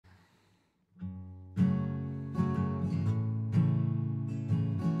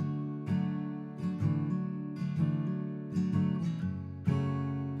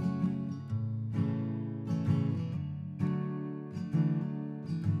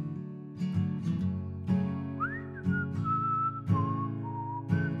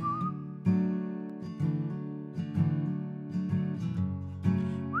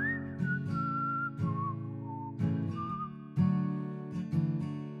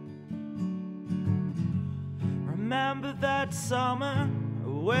remember that summer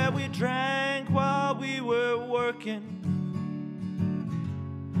where we drank while we were working.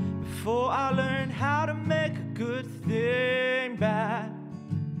 Before I learned how to make a good thing bad.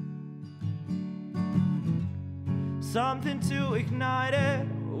 Something to ignite it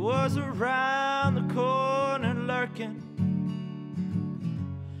was around the corner lurking.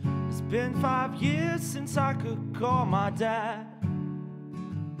 It's been 5 years since I could call my dad.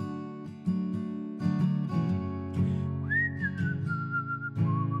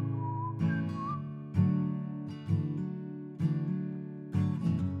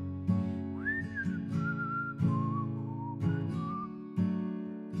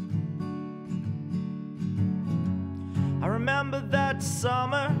 I remember that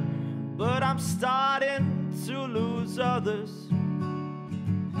summer, but I'm starting to lose others.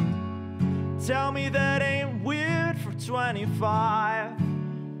 Tell me that ain't weird for 25.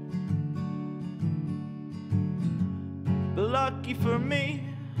 But lucky for me,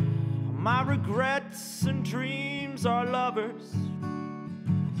 my regrets and dreams are lovers.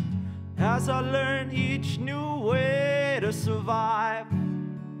 As I learn each new way to survive.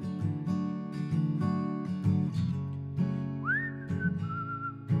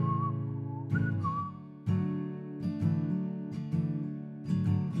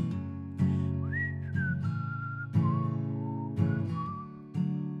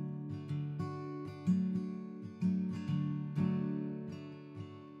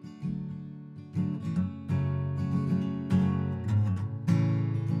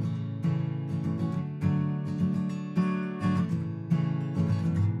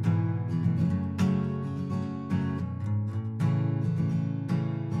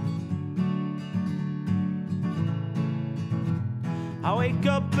 I wake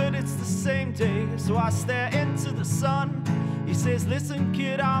up but it's the same day, so I stare into the sun. He says, listen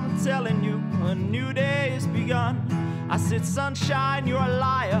kid, I'm telling you, a new day has begun. I said, sunshine, you're a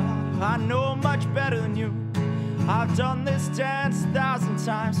liar, I know much better than you. I've done this dance 1,000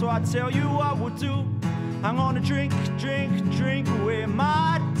 times, so I tell you what we'll do. I'm gonna drink, drink, drink away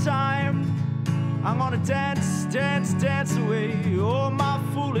my time. I'm gonna dance, dance, dance away all my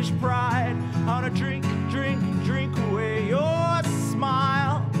foolish pride. I'm gonna drink, drink, drink away your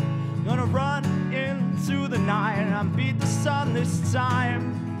smile. Gonna run into the night and beat the sun this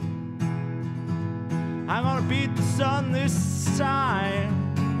time. I'm gonna beat the sun this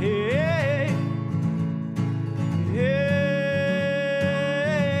time. Yeah.